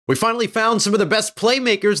We finally found some of the best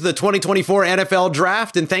playmakers of the 2024 NFL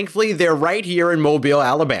Draft, and thankfully, they're right here in Mobile,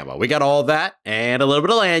 Alabama. We got all that and a little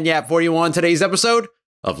bit of lagniappe for you on today's episode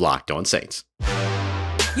of Locked On Saints.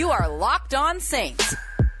 You are Locked On Saints,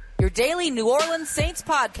 your daily New Orleans Saints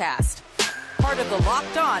podcast. Part of the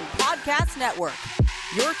Locked On Podcast Network,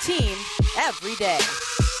 your team every day.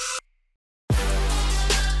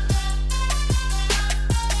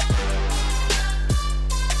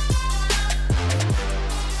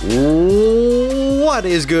 What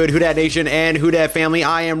is good, Who Dat Nation and Who Dat family?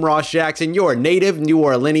 I am Ross Jackson, your native New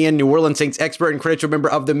Orleanian, New Orleans Saints expert and credentialed member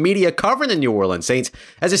of the media covering the New Orleans Saints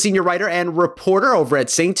as a senior writer and reporter over at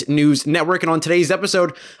Saints News Network. And on today's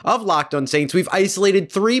episode of Locked On Saints, we've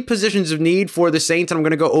isolated 3 positions of need for the Saints, and I'm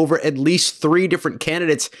going to go over at least 3 different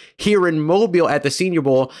candidates here in Mobile at the Senior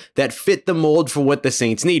Bowl that fit the mold for what the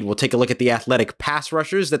Saints need. We'll take a look at the athletic pass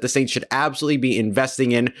rushers that the Saints should absolutely be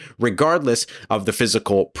investing in regardless of the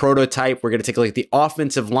physical prototype. We're going to take a look at the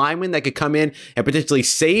offensive linemen that could come in and potentially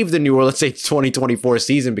save the New Orleans Saints 2024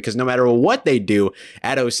 season, because no matter what they do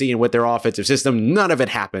at OC and with their offensive system, none of it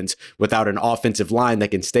happens without an offensive line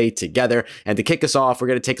that can stay together. And to kick us off, we're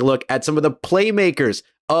going to take a look at some of the playmakers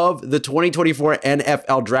of the 2024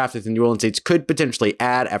 NFL Draft that the New Orleans Saints could potentially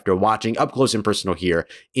add after watching up close and personal here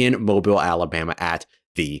in Mobile, Alabama at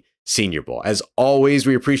the Senior Bowl. As always,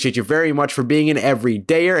 we appreciate you very much for being an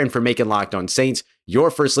everydayer and for making Locked On Saints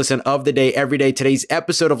your first listen of the day every day. Today's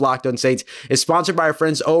episode of Locked On Saints is sponsored by our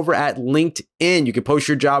friends over at LinkedIn. You can post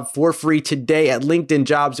your job for free today at LinkedIn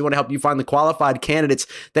Jobs. They want to help you find the qualified candidates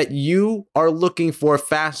that you are looking for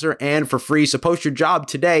faster and for free. So post your job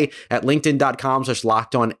today at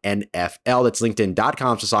linkedin.com/lockedonnfl. That's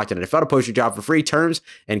linkedin.com/lockedonnfl to post your job for free. Terms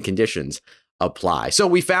and conditions apply. So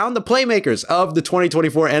we found the playmakers of the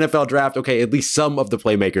 2024 NFL Draft. Okay, at least some of the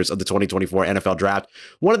playmakers of the 2024 NFL Draft.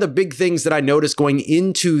 One of the big things that I noticed going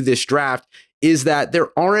into this draft is that there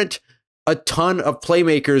aren't a ton of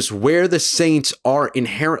playmakers where the Saints are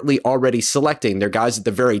inherently already selecting. They're guys at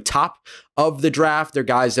the very top of the draft. They're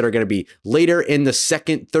guys that are going to be later in the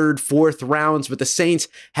 2nd, 3rd, 4th rounds, but the Saints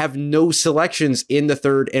have no selections in the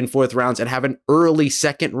 3rd and 4th rounds and have an early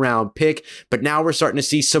 2nd round pick. But now we're starting to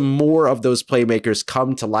see some more of those playmakers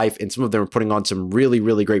come to life, and some of them are putting on some really,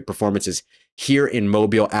 really great performances here in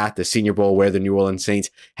Mobile at the Senior Bowl, where the New Orleans Saints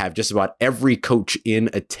have just about every coach in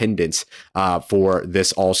attendance for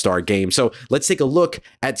this all-star game. So let's take a look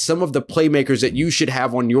at some of the playmakers that you should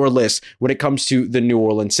have on your list when it comes to the New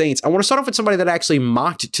Orleans Saints. I want to start off with somebody that actually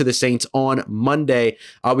mocked to the Saints on Monday.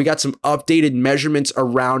 We got some updated measurements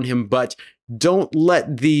around him, but don't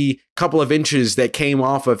let the couple of inches that came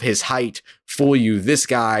off of his height fool you. This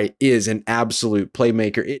guy is an absolute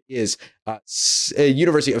playmaker. It is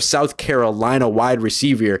University of South Carolina wide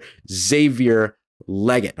receiver Xavier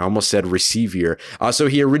Legette. I almost said receiver. So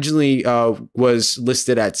he originally was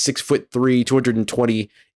listed at 6'3",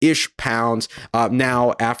 220-ish pounds.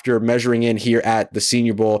 Now, after measuring in here at the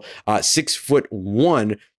Senior Bowl,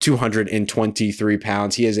 6'1", 223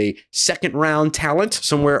 pounds. He is a 2nd round talent,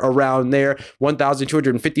 somewhere around there.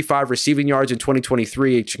 1,255 receiving yards in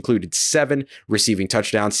 2023, which included 7 receiving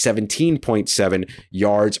touchdowns, 17.7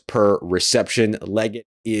 yards per reception. Legette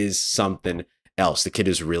is something else. The kid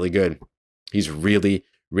is really good. He's really,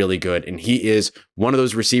 really good. And he is one of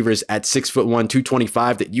those receivers at 6'1",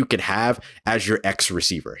 225 that you could have as your X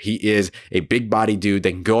receiver. He is a big body dude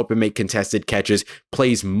that can go up and make contested catches,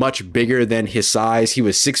 plays much bigger than his size. He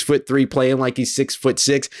was 6'3", playing like he's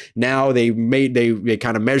 6'6". Now they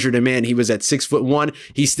kind of measured him in. He was at 6'1".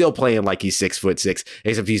 He's still playing like he's 6'6",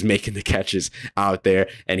 except he's making the catches out there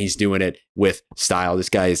and he's doing it with style. This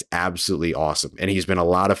guy is absolutely awesome. And he's been a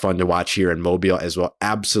lot of fun to watch here in Mobile as well.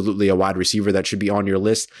 Absolutely a wide receiver that should be on your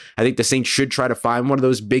list. I think the Saints should try to find one of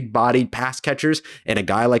those big-bodied pass catchers, and a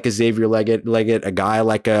guy like a Xavier Legette, a guy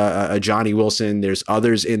like a Johnny Wilson. There's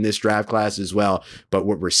others in this draft class as well, but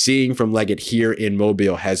what we're seeing from Legette here in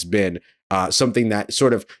Mobile has been something that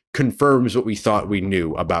sort of confirms what we thought we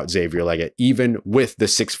knew about Xavier Legette, even with the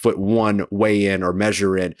 6'1" weigh in or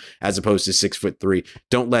measure in, as opposed to 6'3".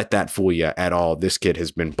 Don't let that fool you at all. This kid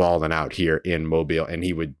has been balling out here in Mobile, and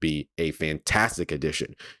he would be a fantastic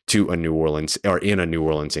addition to a New Orleans, or in a New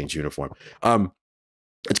Orleans Saints uniform.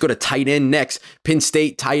 Let's go to tight end next. Penn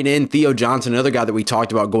State tight end Theo Johnson, another guy that we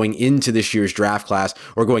talked about going into this year's draft class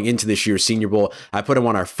or going into this year's Senior Bowl. I put him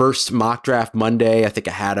on our first mock draft Monday. I think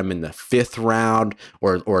I had him in the 5th round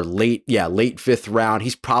or late 5th round.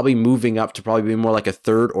 He's probably moving up to probably be more like a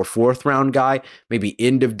 3rd or 4th round guy, maybe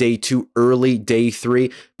end of day 2, early day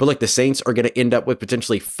 3. But like the Saints are going to end up with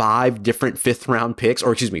potentially 5 different 5th round picks,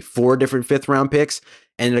 or 4 different 5th round picks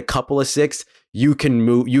and a couple of 6th. you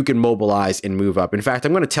can mobilize and move up. In fact,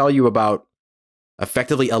 I'm going to tell you about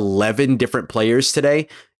effectively 11 different players today.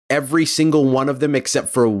 Every single one of them, except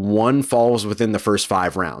for one, falls within the first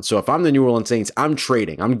 5 rounds. So if I'm the New Orleans Saints, I'm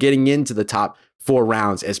trading. I'm getting into the top 4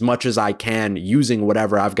 rounds as much as I can, using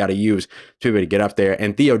whatever I've got to use to be able to get up there.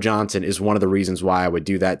 And Theo Johnson is one of the reasons why I would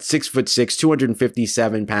do that. 6'6",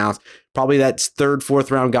 257 pounds, probably that 3rd,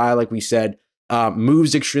 4th round guy, like we said.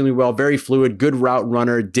 Moves extremely well, very fluid, good route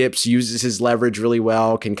runner, dips, uses his leverage really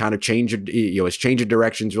well, can kind of change, his change of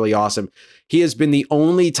directions really awesome. He has been the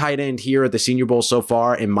only tight end here at the Senior Bowl so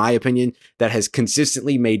far, in my opinion, that has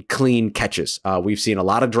consistently made clean catches. We've seen a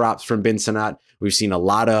lot of drops from Ben Sinnott. We've seen a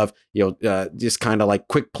lot of, just kind of like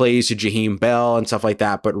quick plays to Jaheim Bell and stuff like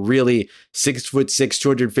that. But really, 6'6",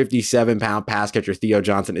 257-pound pass catcher Theo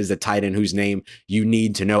Johnson is the tight end whose name you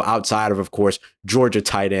need to know, outside of course, Georgia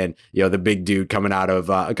tight end, the big dude coming out of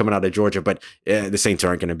Georgia. But the Saints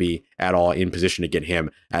aren't going to be at all in position to get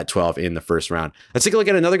him at 12 in the first round. Let's take a look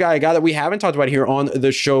at another guy, a guy that we haven't talked about here on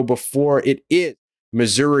the show before. It is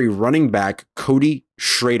Missouri running back Cody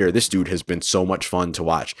Schrader. This dude has been so much fun to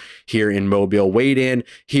watch here in Mobile. Weighed in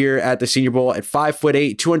here at the Senior Bowl at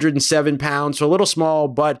 5'8", 207 pounds. So a little small,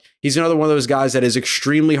 but he's another one of those guys that is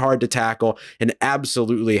extremely hard to tackle and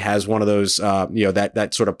absolutely has one of those, that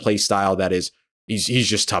sort of play style that is, he's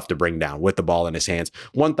just tough to bring down with the ball in his hands.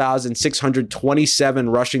 1,627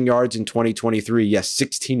 rushing yards in 2023. Yes,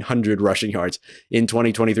 1,600 rushing yards in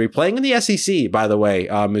 2023. Playing in the SEC, by the way,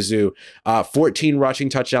 Mizzou. 14 rushing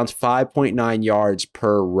touchdowns, 5.9 yards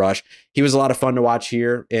per rush. He was a lot of fun to watch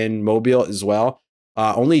here in Mobile as well.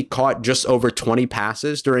 Only caught just over 20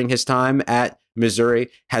 passes during his time at Missouri.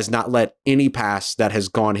 Has not let any pass that has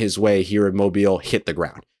gone his way here in Mobile hit the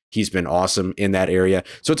ground. He's been awesome in that area.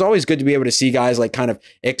 So it's always good to be able to see guys like kind of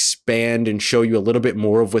expand and show you a little bit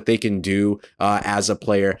more of what they can do as a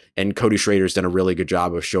player. And Cody Schrader's done a really good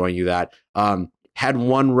job of showing you that. Had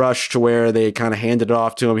one rush to where they kind of handed it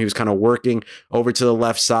off to him. He was kind of working over to the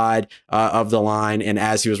left side of the line. And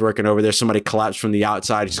as he was working over there, somebody collapsed from the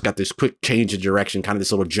outside. He's got this quick change of direction, kind of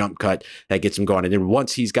this little jump cut that gets him going. And then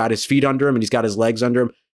once he's got his feet under him and he's got his legs under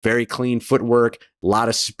him, very clean footwork, a lot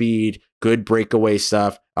of speed, good breakaway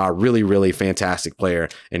stuff. Really, really fantastic player,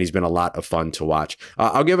 and he's been a lot of fun to watch.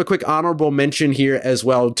 I'll give a quick honorable mention here as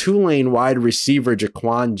well. Tulane wide receiver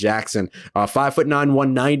Jaquan Jackson, 5'9",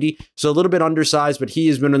 190, so a little bit undersized, but he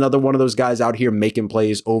has been another one of those guys out here making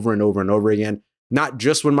plays over and over and over again. Not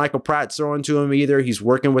just when Michael Pratt's throwing to him either. He's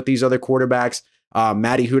working with these other quarterbacks.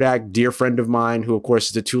 Matty Hudak, dear friend of mine, who of course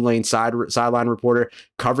is the Tulane sideline reporter,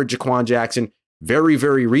 covered Jaquan Jackson very,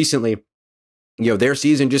 very recently. Their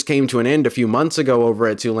season just came to an end a few months ago over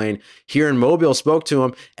at Tulane. Here in Mobile, spoke to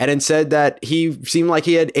him and then said that he seemed like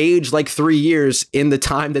he had aged like 3 years in the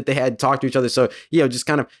time that they had talked to each other. So, just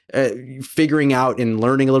kind of figuring out and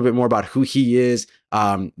learning a little bit more about who he is,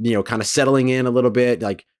 kind of settling in a little bit,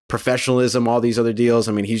 like professionalism, all these other deals.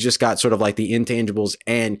 I mean, he's just got sort of like the intangibles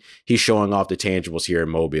and he's showing off the tangibles here in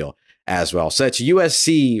Mobile as well. So it's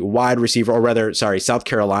USC wide receiver, or rather, South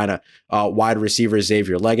Carolina wide receiver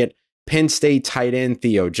Xavier Legette, Penn State tight end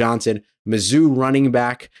Theo Johnson, Mizzou running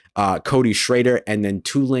back Cody Schrader, and then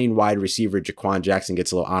Tulane wide receiver Jaquan Jackson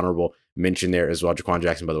gets a little honorable mention there as well. Jaquan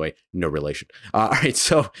Jackson, by the way, no relation. All right,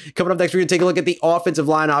 so coming up next, we're going to take a look at the offensive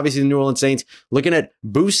line. Obviously, the New Orleans Saints looking at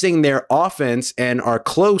boosting their offense and are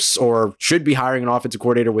close or should be hiring an offensive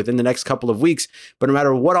coordinator within the next couple of weeks. But no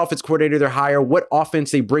matter what offensive coordinator they hire, what offense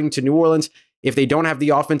they bring to New Orleans, if they don't have the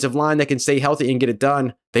offensive line that can stay healthy and get it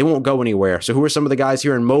done, they won't go anywhere. So who are some of the guys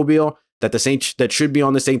here in Mobile that that should be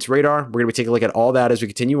on the Saints radar? We're going to be taking a look at all that as we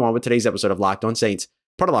continue on with today's episode of Locked On Saints,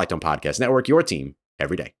 part of Locked On Podcast Network, your team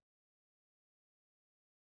every day.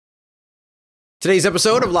 Today's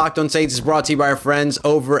episode of Locked On Saints is brought to you by our friends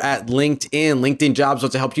over at LinkedIn. LinkedIn Jobs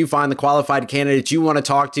wants to help you find the qualified candidates you want to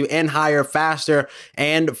talk to and hire faster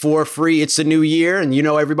and for free. It's the new year, and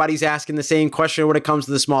everybody's asking the same question when it comes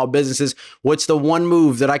to the small businesses. What's the one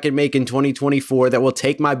move that I can make in 2024 that will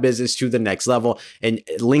take my business to the next level? And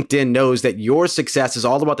LinkedIn knows that your success is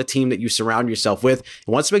all about the team that you surround yourself with.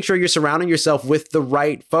 And wants to make sure you're surrounding yourself with the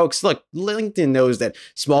right folks. Look, LinkedIn knows that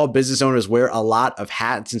small business owners wear a lot of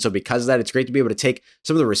hats, and so because of that, it's great to be able to take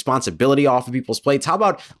some of the responsibility off of people's plates. How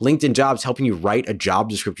about LinkedIn Jobs helping you write a job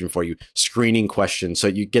description for you, screening questions so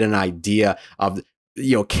you get an idea of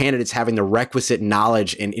candidates having the requisite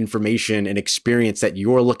knowledge and information and experience that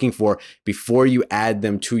you're looking for before you add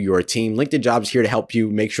them to your team. LinkedIn Jobs is here to help you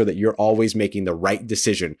make sure that you're always making the right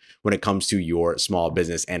decision when it comes to your small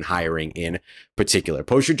business and hiring in particular.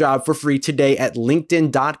 Post your job for free today at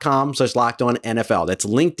linkedin.com/LockedOnNFL. That's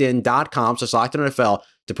linkedin.com/LockedOnNFL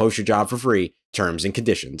to post your job for free Terms and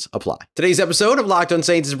conditions apply. Today's episode of Locked On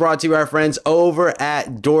Saints is brought to you by our friends over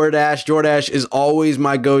at DoorDash. DoorDash is always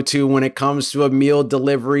my go-to when it comes to a meal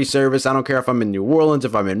delivery service. I don't care if I'm in New Orleans,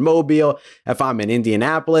 if I'm in Mobile, if I'm in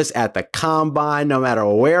Indianapolis, at the Combine, no matter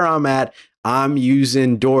where I'm at, I'm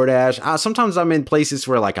using DoorDash. Sometimes I'm in places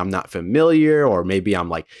where like I'm not familiar, or maybe I'm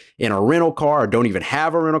like in a rental car or don't even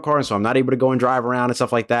have a rental car, and so I'm not able to go and drive around and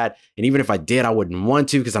stuff like that. And even if I did, I wouldn't want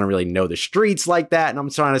to because I don't really know the streets like that. And I'm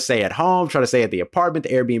trying to stay at home, trying to stay at the apartment, the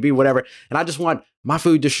Airbnb, whatever. And I just want my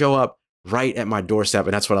food to show up right at my doorstep.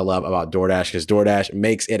 And that's what I love about DoorDash, because DoorDash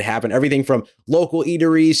makes it happen. Everything from local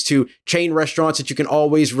eateries to chain restaurants that you can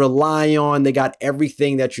always rely on. They got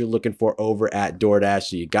everything that you're looking for over at DoorDash.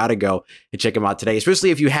 So you got to go and check them out today,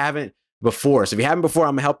 especially if you haven't before. So if you haven't before,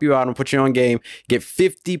 I'm gonna help you out and put you on game. Get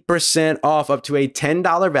 50% off up to a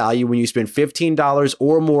 $10 value when you spend $15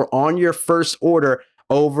 or more on your first order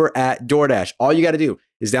over at DoorDash. All you got to do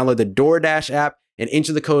is download the DoorDash app and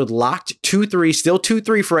enter the code LOCKED23, still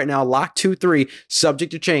 23 for right now, LOCKED23,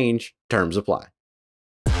 subject to change, terms apply.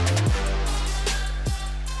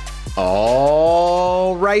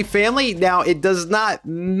 All right, family. Now, it does not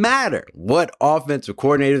matter what offensive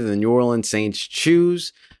coordinator the New Orleans Saints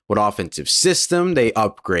choose, what offensive system they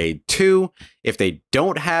upgrade to. If they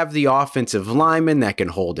don't have the offensive lineman that can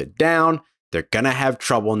hold it down, they're going to have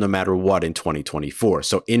trouble no matter what in 2024.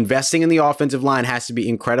 So investing in the offensive line has to be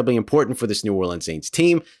incredibly important for this New Orleans Saints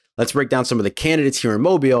team. Let's break down some of the candidates here in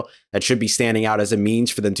Mobile that should be standing out as a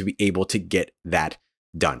means for them to be able to get that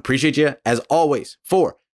done. Appreciate you, as always,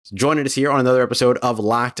 for joining us here on another episode of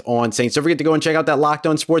Locked On Saints. Don't forget to go and check out that Locked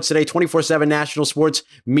On Sports Today 24/7 national sports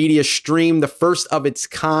media stream, the first of its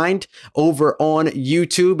kind over on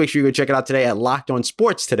YouTube. Make sure you go check it out today at Locked On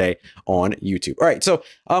Sports Today on YouTube. All right, so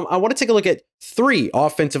I want to take a look at 3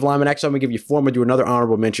 offensive linemen. Actually, I'm going to give you 4. I'm going to do another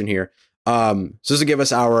honorable mention here. So this will give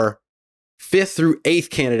us our 5th through 8th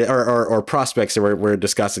candidate or prospects that we're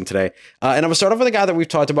discussing today. And I'm going to start off with a guy that we've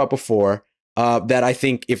talked about before that I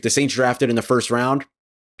think if the Saints drafted in the first round,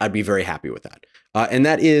 I'd be very happy with that. And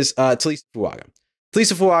that is Taliese Fuaga.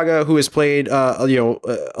 Taliese Fuaga, who has played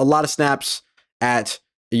a lot of snaps at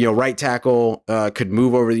right tackle, could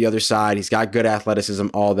move over to the other side. He's got good athleticism,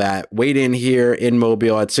 all that. Weighed in here in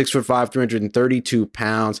Mobile at 6'5", 332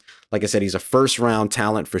 pounds. Like I said, he's a first-round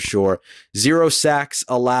talent for sure. 0 sacks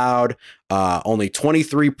allowed. Only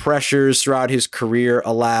 23 pressures throughout his career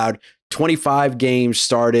allowed. 25 games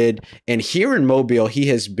started. And here in Mobile, he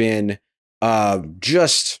has been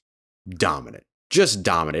just dominant. Just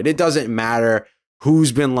dominant. It doesn't matter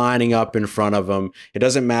who's been lining up in front of him. It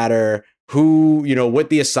doesn't matter who, what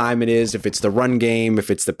the assignment is, if it's the run game, if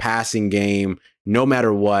it's the passing game, no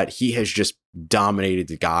matter what, he has just dominated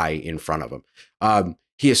the guy in front of him.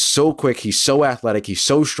 He is so quick. He's so athletic. He's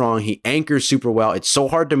so strong. He anchors super well. It's so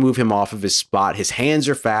hard to move him off of his spot. His hands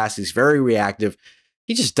are fast. He's very reactive.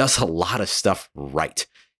 He just does a lot of stuff right.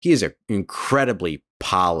 He is an incredibly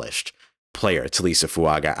polished player, Taliese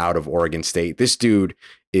Fuaga, out of Oregon State. This dude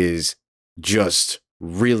is just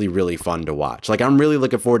really, really fun to watch. Like, I'm really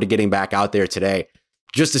looking forward to getting back out there today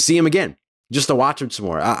just to see him again, just to watch him some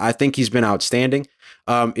more. I think he's been outstanding.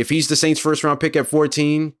 If he's the Saints' first-round pick at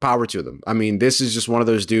 14, power to them. I mean, this is just one of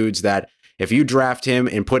those dudes that if you draft him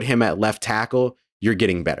and put him at left tackle, you're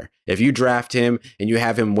getting better. If you draft him and you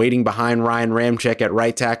have him waiting behind Ryan Ramczyk at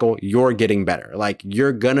right tackle, you're getting better. Like,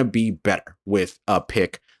 you're going to be better with a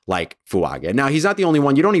pick like Fuaga. Now, he's not the only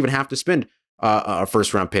one. You don't even have to spend a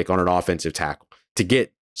first-round pick on an offensive tackle to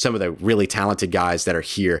get some of the really talented guys that are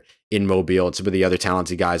here in Mobile and some of the other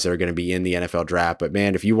talented guys that are going to be in the NFL draft. But,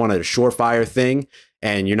 man, if you wanted a surefire thing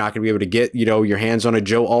and you're not going to be able to get, your hands on a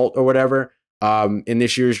Joe Alt or whatever in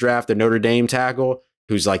this year's draft, a Notre Dame tackle,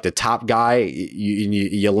 who's like the top guy,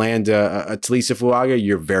 you land a Taliese Fuaga,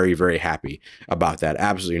 you're very, very happy about that.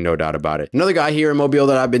 Absolutely no doubt about it. Another guy here in Mobile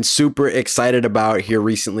that I've been super excited about here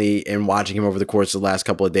recently and watching him over the course of the last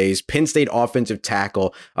couple of days, Penn State offensive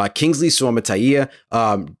tackle, Kingsley Suamataia,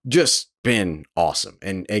 just been awesome.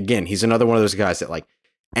 And again, he's another one of those guys that like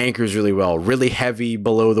anchors really well, really heavy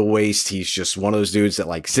below the waist. He's just one of those dudes that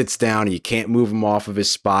like sits down and you can't move him off of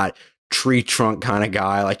his spot. Tree trunk kind of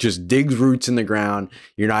guy, like just digs roots in the ground.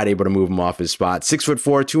 You're not able to move him off his spot.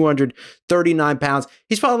 6'4", 239 pounds.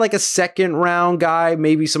 He's probably like a second round guy,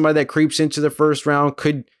 maybe somebody that creeps into the first round.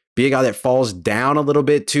 Could be a guy that falls down a little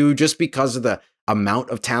bit too, just because of the amount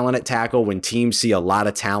of talent at tackle. When teams see a lot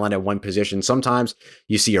of talent at one position, sometimes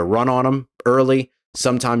you see a run on them early.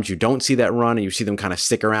 Sometimes you don't see that run and you see them kind of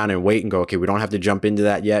stick around and wait and go, okay, we don't have to jump into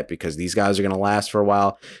that yet because these guys are going to last for a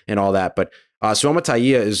while and all that. But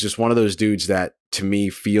Suamataia is just one of those dudes that to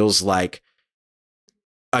me feels like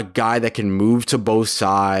a guy that can move to both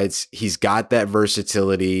sides. He's got that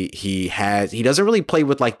versatility. He doesn't really play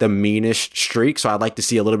with like the meanest streak. So I'd like to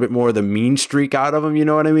see a little bit more of the mean streak out of him. You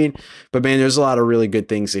know what I mean? But man, there's a lot of really good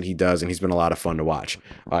things that he does. And he's been a lot of fun to watch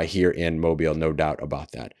here in Mobile. No doubt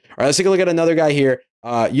about that. All right, let's take a look at another guy here.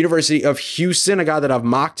 University of Houston, a guy that I've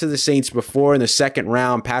mocked to the Saints before in the second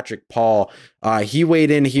round, Patrick Paul. He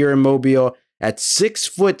weighed in here in Mobile at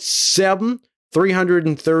 6'7",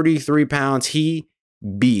 333 pounds. He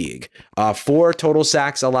big. 4 total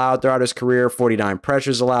sacks allowed throughout his career, 49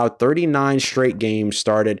 pressures allowed, 39 straight games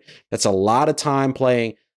started. That's a lot of time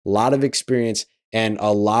playing, a lot of experience, and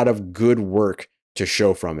a lot of good work to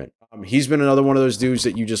show from it. He's been another one of those dudes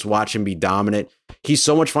that you just watch him be dominant. He's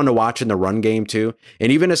so much fun to watch in the run game too.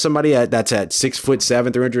 And even as somebody that's at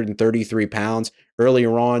 6'7", 333 pounds,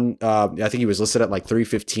 earlier on, I think he was listed at like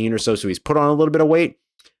 315 or so. So he's put on a little bit of weight,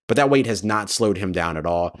 but that weight has not slowed him down at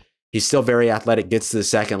all. He's still very athletic, gets to the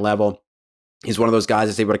second level. He's one of those guys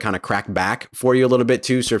that's able to kind of crack back for you a little bit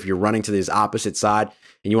too. So if you're running to this opposite side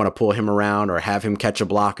and you want to pull him around or have him catch a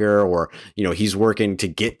blocker, or, you know, he's working to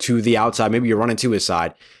get to the outside, maybe you're running to his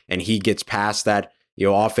side and he gets past that, you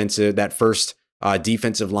know, that first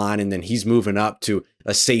defensive line, and then he's moving up to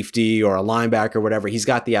a safety or a linebacker or whatever. He's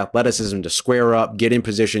got the athleticism to square up, get in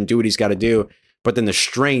position, do what he's got to do, but then the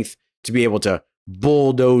strength to be able to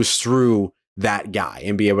bulldoze through that guy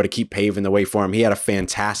and be able to keep paving the way for him. He had a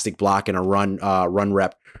fantastic block and a run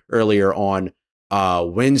rep earlier on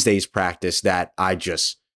Wednesday's practice that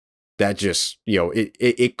just, you know,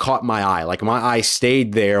 it caught my eye. Like my eye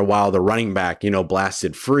stayed there while the running back, you know,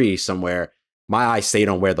 blasted free somewhere. My eye stayed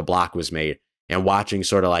on where the block was made, and watching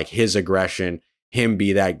sort of like his aggression, him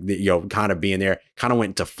be that, you know, kind of being there, kind of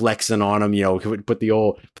went to flexing on him, you know, put the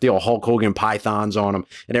old Hulk Hogan pythons on him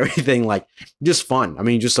and everything. Like, just fun. I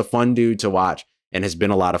mean, just a fun dude to watch, and has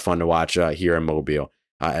been a lot of fun to watch here in Mobile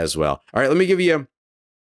as well. All right, let me give you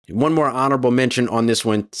one more honorable mention on this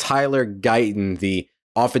one. Tyler Guyton, the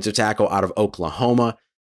offensive tackle out of Oklahoma.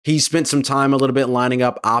 He spent some time a little bit lining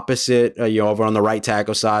up opposite, you know, over on the right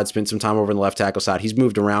tackle side, spent some time over on the left tackle side. He's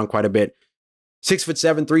moved around quite a bit.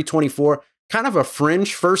 6'7", 324. Kind of a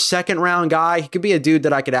fringe first, second round guy. He could be a dude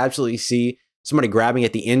that I could absolutely see somebody grabbing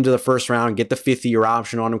at the end of the first round, get the 5th-year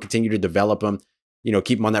option on him, continue to develop him, you know,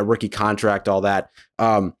 keep him on that rookie contract, all that.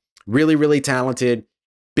 Really, really talented,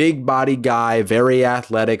 big body guy, very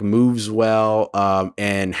athletic, moves well,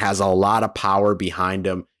 and has a lot of power behind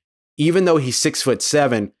him. Even though he's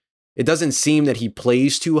 6'7", it doesn't seem that he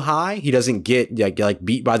plays too high. He doesn't get like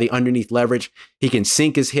beat by the underneath leverage. He can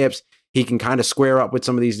sink his hips. He can kind of square up with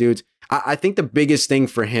some of these dudes. I think the biggest thing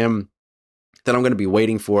for him that I'm going to be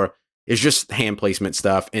waiting for is just hand placement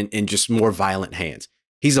stuff and just more violent hands.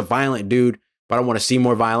 He's a violent dude, but I want to see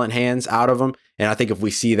more violent hands out of him. And I think if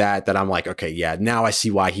we see that I'm like, okay, yeah, now I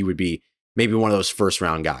see why he would be maybe one of those first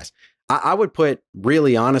round guys. I would put,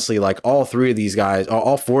 really honestly, like all 4 of these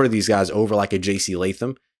guys over like a JC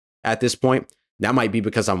Latham at this point. That might be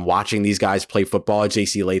because I'm watching these guys play football.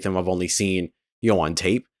 JC Latham I've only seen, you know, on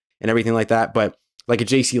tape and everything like that. But like a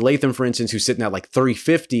JC Latham, for instance, who's sitting at like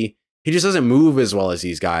 350, he just doesn't move as well as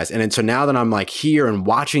these guys. And then so now that I'm like here and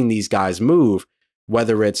watching these guys move,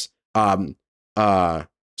 whether it's Suamatia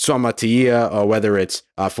or whether it's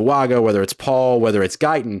Fuaga, whether it's Paul, whether it's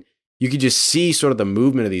Guyton, you could just see sort of the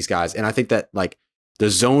movement of these guys. And I think that like the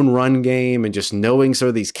zone run game and just knowing sort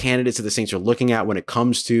of these candidates that the Saints are looking at when it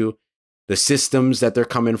comes to the systems that they're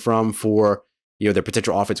coming from for, you know, their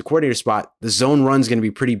potential offensive coordinator spot, the zone run is going to be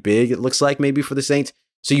pretty big, it looks like, maybe for the Saints.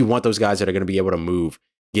 So you want those guys that are going to be able to move,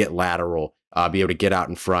 get lateral, be able to get out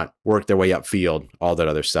in front, work their way upfield, all that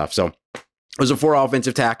other stuff. So those are 4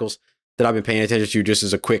 offensive tackles that I've been paying attention to. Just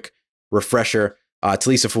as a quick refresher,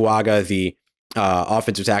 Taliese Fuaga, the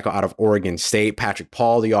offensive tackle out of Oregon State, Patrick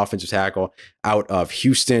Paul, the offensive tackle out of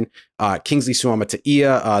Houston, Kingsley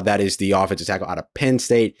Suamataia, that is the offensive tackle out of Penn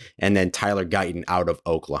State, and then Tyler Guyton out of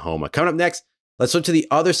Oklahoma. Coming up next, let's look to the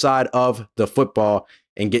other side of the football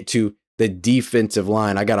and get to the defensive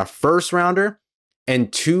line. I got a first rounder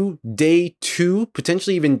and 2 day 2,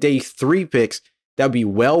 potentially even day 3 picks that would be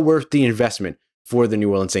well worth the investment for the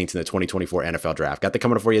New Orleans Saints in the 2024 NFL Draft. Got that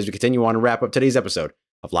coming up for you as we continue on and wrap up today's episode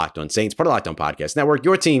of Locked On Saints, part of Locked On Podcast Network,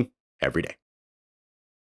 your team every day.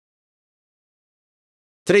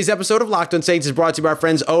 Today's episode of Locked On Saints is brought to you by our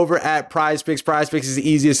friends over at Prize Picks. Prize Picks is the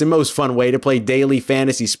easiest and most fun way to play daily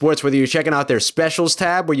fantasy sports, whether you're checking out their specials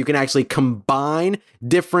tab where you can actually combine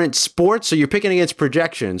different sports. So you're picking against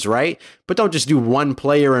projections, right? But don't just do one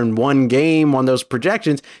player in one game on those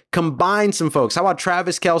projections. Combine some folks. How about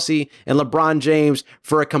Travis Kelce and LeBron James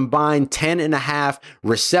for a combined 10.5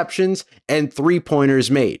 receptions and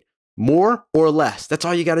 3-pointers made? more or less. That's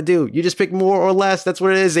all you got to do. You just pick more or less. That's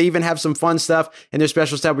what it is. They even have some fun stuff in their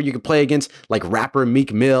special stuff where you can play against like rapper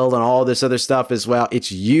Meek Mill and all this other stuff as well.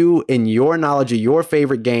 It's you and your knowledge of your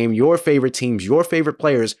favorite game, your favorite teams, your favorite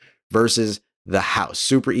players versus the house.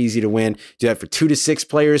 Super easy to win. Do that for 2 to 6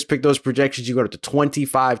 players. Pick those projections. You go up to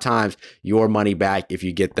 25 times your money back if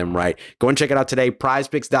you get them right. Go and check it out today.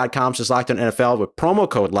 PrizePicks.com/LockedOnNFL with promo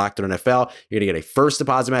code LockedOnNFL. You're going to get a first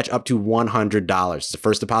deposit match up to $100. It's a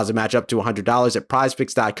first deposit match up to $100 at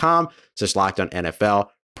PrizePicks.com/LockedOnNFL.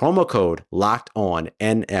 Promo code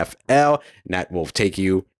LockedOnNFL. And that will take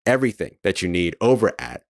you everything that you need over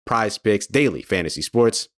at PrizePicks. Daily fantasy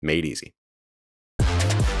sports made easy.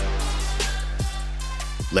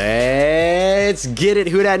 Let's get it,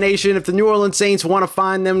 Who Dat Nation. If the New Orleans Saints want to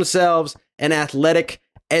find themselves an athletic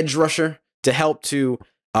edge rusher to help to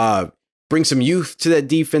bring some youth to that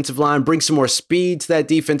defensive line, bring some more speed to that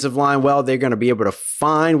defensive line, well, they're going to be able to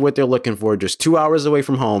find what they're looking for just 2 hours away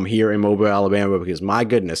from home here in Mobile, Alabama, because my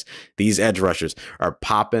goodness, these edge rushers are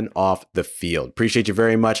popping off the field. Appreciate you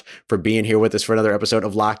very much for being here with us for another episode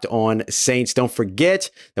of Locked On Saints. Don't forget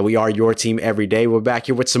that we are your team every day. We're back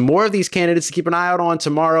here with some more of these candidates to keep an eye out on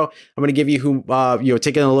tomorrow. I'm going to give you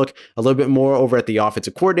taking a look a little bit more over at the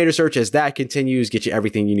offensive coordinator search as that continues, get you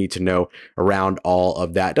everything you need to know around all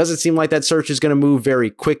of that. Doesn't seem like that search is going to move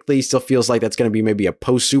very quickly. Still feels like that's going to be maybe a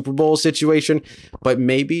post Super Bowl situation, but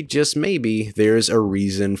maybe, just maybe, there's a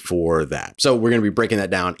reason for that. So we're going to be breaking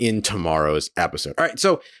that down in tomorrow's episode. All right.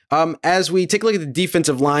 So as we take a look at the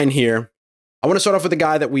defensive line here, I want to start off with a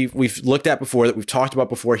guy that we've looked at before, that we've talked about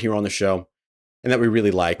before here on the show, and that we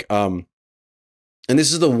really like. And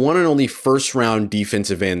this is the one and only first round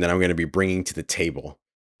defensive end that I'm going to be bringing to the table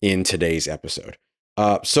in today's episode.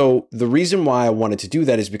 So the reason why I wanted to do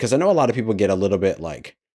that is because I know a lot of people get a little bit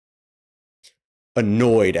like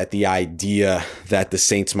annoyed at the idea that the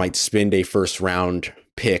Saints might spend a first round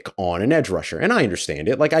pick on an edge rusher. And I understand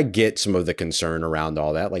it. Like, I get some of the concern around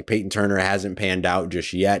all that. Like, Peyton Turner hasn't panned out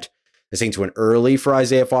just yet. The Saints went early for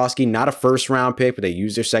Isaiah Foskey, not a first round pick, but they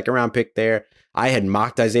used their second round pick there. I had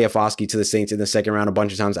mocked Isaiah Foskey to the Saints in the second round a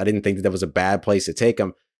bunch of times. I didn't think that was a bad place to take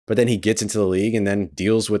him. But then he gets into the league and then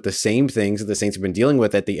deals with the same things that the Saints have been dealing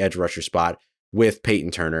with at the edge rusher spot with Peyton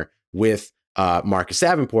Turner, with Marcus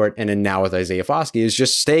Davenport, and then now with Isaiah Foskey, is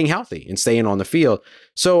just staying healthy and staying on the field.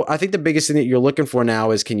 So I think the biggest thing that you're looking for now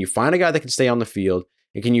is, can you find a guy that can stay on the field?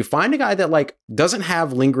 And can you find a guy that like doesn't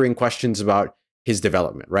have lingering questions about his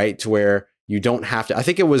development, right? To where you don't have to. I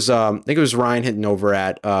think it was Ryan Hinton over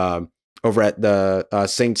at the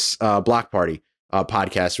Saints Block Party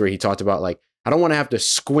podcast, where he talked about, like, I don't want to have to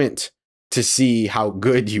squint to see how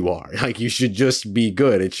good you are. Like, you should just be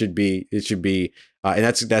good. It should be, and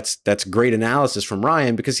that's great analysis from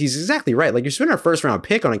Ryan, because he's exactly right. Like, you're spending a first round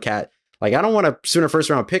pick on a cat. Like, I don't want to spend a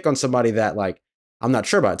first round pick on somebody that, like, I'm not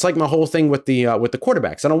sure about. It's like my whole thing with the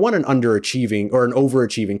quarterbacks. I don't want an underachieving or an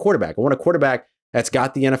overachieving quarterback. I want a quarterback that's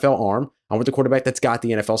got the NFL arm. I want the quarterback that's got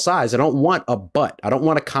the NFL size. I don't want a butt. I don't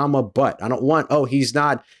want a comma butt. I don't want, he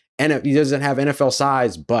doesn't have NFL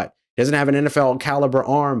size, but doesn't have an NFL caliber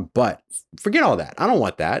arm, but forget all that. I don't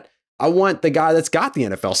want that. I want the guy that's got the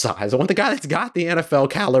NFL size. I want the guy that's got the NFL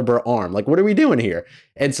caliber arm. Like, what are we doing here?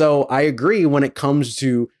 And so I agree when it comes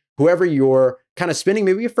to whoever you're kind of spending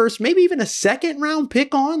maybe a first, maybe even a second round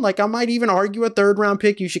pick on. Like, I might even argue a third round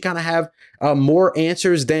pick. You should kind of have more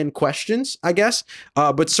answers than questions, I guess.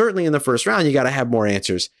 But certainly in the first round, you got to have more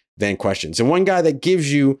answers than questions. And one guy that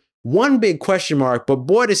gives you one big question mark, but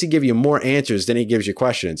boy, does he give you more answers than he gives you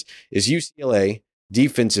questions, is UCLA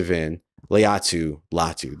defensive end Latu.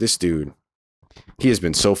 This dude, he has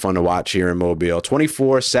been so fun to watch here in Mobile.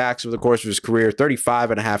 24 sacks over the course of his career,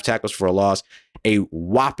 35.5 tackles for a loss, a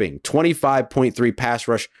whopping 25.3 pass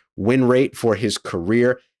rush win rate for his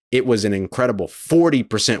career. It was an incredible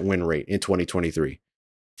 40% win rate in 2023.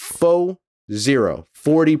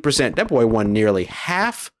 40%. That boy won nearly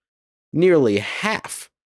half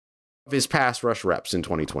of his pass rush reps in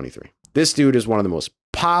 2023. This dude is one of the most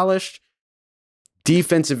polished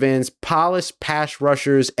defensive ends, polished pass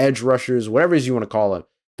rushers, edge rushers, whatever it is you want to call it,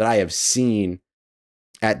 that I have seen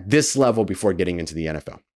at this level before getting into the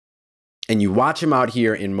NFL. And you watch him out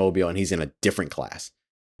here in Mobile, and he's in a different class.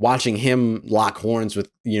 Watching him lock horns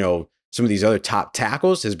with, some of these other top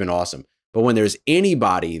tackles has been awesome. But when there's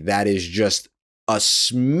anybody that is just a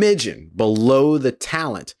smidgen below the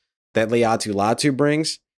talent that Latu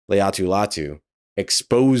brings, Latu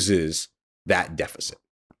exposes that deficit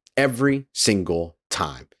every single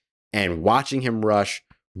time. And watching him rush,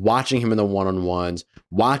 watching him in the one-on-ones,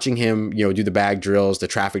 watching him, do the bag drills, the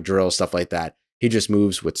traffic drills, stuff like that. He just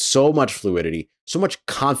moves with so much fluidity, so much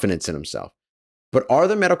confidence in himself. but are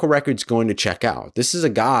the medical records going to check out? This is a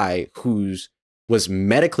guy was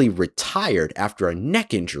medically retired after a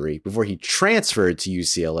neck injury before he transferred to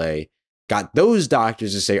UCLA, got those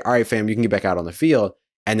doctors to say, all right, fam, you can get back out on the field,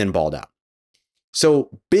 and then balled out. So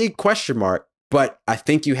big question mark, but I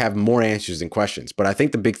think you have more answers than questions. But I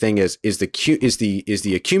think the big thing is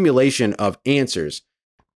the accumulation of answers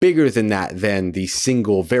bigger than the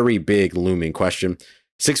single very big looming question.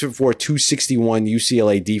 6'4", 261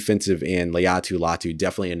 UCLA defensive end Latu,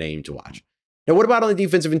 definitely a name to watch. Now, what about on the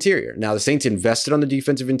defensive interior? Now, the Saints invested on the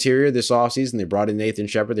defensive interior this offseason. They brought in Nathan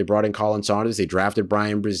Shepard. They brought in Colin Saunders. They drafted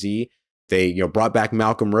Brian Brzee. They brought back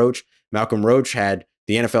Malcolm Roach. Malcolm Roach had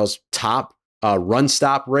the NFL's top run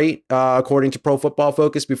stop rate, according to Pro Football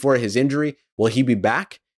Focus, before his injury. Will he be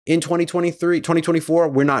back in 2024?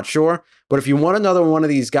 We're not sure. But if you want another one of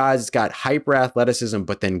these guys that's got hyper athleticism,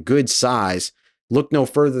 but then good size, look no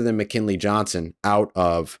further than McKinley Johnson out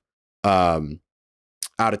of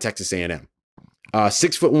Texas A&M.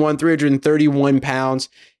 6'1", 331 pounds.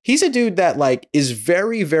 He's a dude that is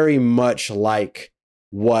very, very much like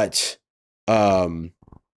what Colin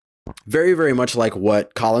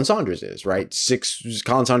Saunders is, right?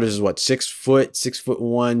 Colin Saunders is what, 6 foot,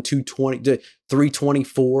 6'1", 220 to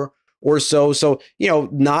 324 or so. So,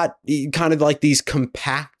 not kind of like these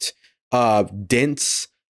compact, dense,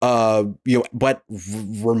 but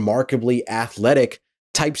remarkably athletic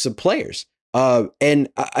types of players. And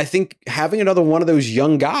I think having another one of those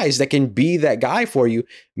young guys that can be that guy for you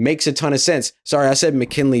makes a ton of sense. Sorry, I said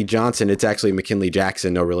McKinley Johnson. It's actually McKinley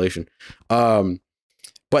Jackson, no relation.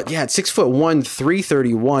 But yeah, at 6'1",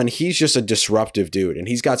 331, he's just a disruptive dude. And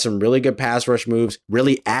he's got some really good pass rush moves,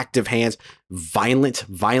 really active hands,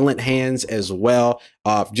 violent hands as well.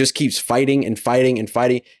 Just keeps fighting and fighting and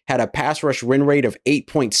fighting. Had a pass rush win rate of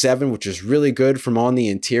 8.7, which is really good from on the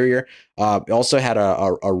interior. Also had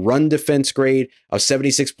a run defense grade of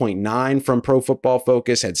 76.9 from Pro Football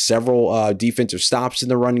Focus. Had several defensive stops in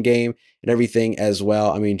the run game and everything as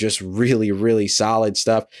well. I mean, just really, really solid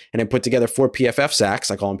stuff. And then put together 4 PFF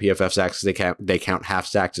sacks. I call them PFF sacks because they count half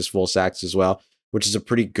sacks as full sacks as well, which is a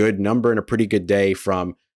pretty good number and a pretty good day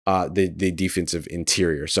from the defensive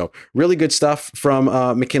interior. So really good stuff from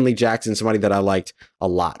McKinley Jackson, somebody that I liked a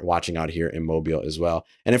lot watching out here in Mobile as well.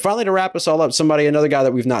 And then finally, to wrap us all up, another guy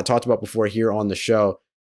that we've not talked about before here on the show.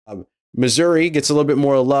 Missouri gets a little bit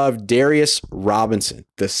more love. Darius Robinson,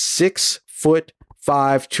 the 6'5",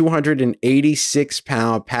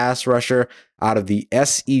 286-pound pass rusher out of the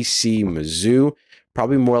SEC Mizzou.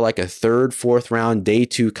 Probably more like a 3rd, 4th round, day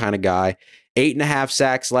 2 kind of guy. 8.5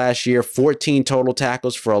 sacks last year, 14 total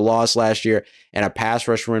tackles for a loss last year, and a pass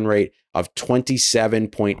rush win rate of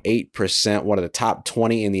 27.8%, one of the top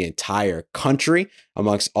 20 in the entire country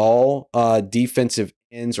amongst all defensive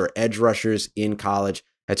ends or edge rushers in college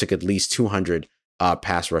that took at least 200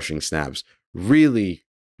 pass rushing snaps. Really,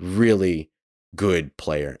 really good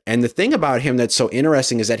player. And the thing about him that's so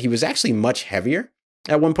interesting is that he was actually much heavier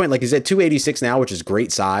at one point. He's at 286 now, which is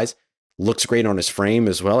great size. Looks great on his frame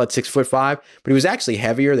as well at 6'5", but he was actually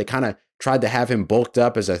heavier. They kind of tried to have him bulked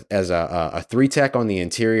up as a 3-tech on the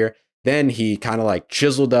interior. Then he kind of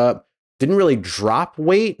chiseled up, didn't really drop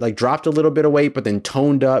weight, dropped a little bit of weight, but then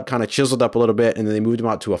toned up, kind of chiseled up a little bit. And then they moved him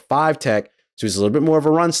out to a 5-tech. So he's a little bit more of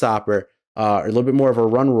a run stopper, or a little bit more of a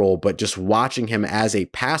run roll, but just watching him as a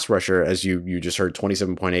pass rusher, as you just heard,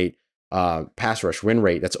 27.8 pass rush win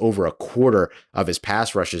rate. That's over a quarter of his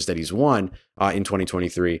pass rushes that he's won in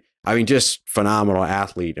 2023. I mean, just phenomenal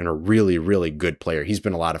athlete and a really, really good player. He's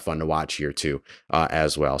been a lot of fun to watch here too,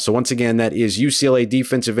 as well. So once again, that is UCLA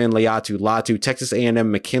defensive end Latu, Texas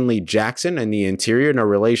A&M McKinley Jackson in the interior, no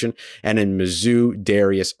relation, and in Mizzou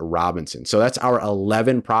Darius Robinson. So that's our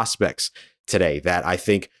 11 prospects today that I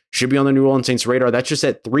think should be on the New Orleans Saints radar. That's just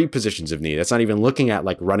at 3 positions of need. That's not even looking at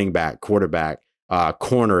running back, quarterback,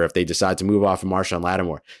 corner if they decide to move off of Marshawn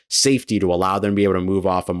Lattimore, safety to allow them to be able to move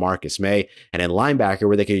off of Marcus May, and then linebacker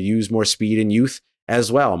where they could use more speed and youth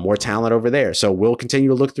as well, more talent over there. So we'll continue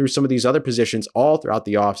to look through some of these other positions all throughout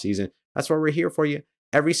the offseason. That's why we're here for you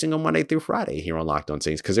every single Monday through Friday here on Locked On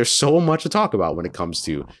Saints, because there's so much to talk about when it comes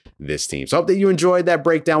to this team. So I hope that you enjoyed that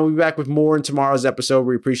breakdown. We'll be back with more in tomorrow's episode.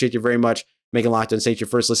 We appreciate you very much making Locked On Saints your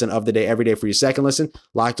first listen of the day every day for your second listen.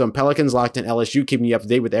 Locked On Pelicans, Locked On LSU, keeping you up to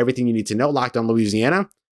date with everything you need to know. Locked On Louisiana,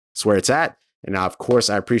 that's where it's at. And now, of course,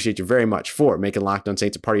 I appreciate you very much for making Locked On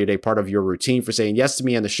Saints a part of your day, part of your routine, for saying yes to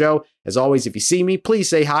me on the show. As always, if you see me, please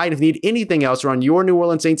say hi. And if you need anything else around your New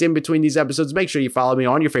Orleans Saints in between these episodes, make sure you follow me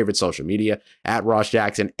on your favorite social media at Ross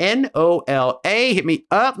Jackson, NOLA. Hit me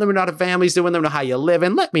up. Let me know how the family's doing. Let me know how you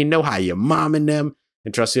living. Let me know how you're momming them.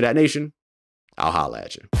 And trust Who Dat Nation, I'll holla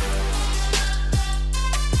at you.